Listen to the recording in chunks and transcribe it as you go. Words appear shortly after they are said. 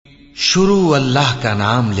शुरू अल्लाह का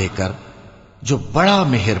नाम लेकर जो बड़ा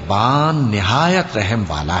मेहरबान निहायत रहम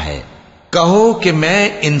वाला है। कहो कि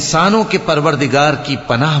मैं इंसानों के परवरदिगार की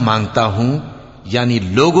पनाह मांगता हूं, यानी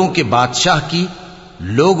लोगों के बादशाह की,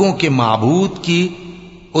 लोगों के माबूद की,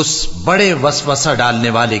 उस बड़े वसवसा डालने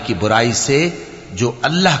वाले की बुराई से जो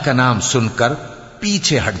अल्लाह का नाम सुनकर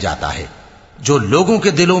पीछे हट जाता है, जो लोगों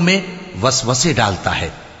के दिलों में वसवसे डालता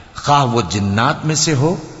है, खा वो जिन्नात में से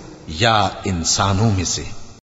हो या इंसानों में से।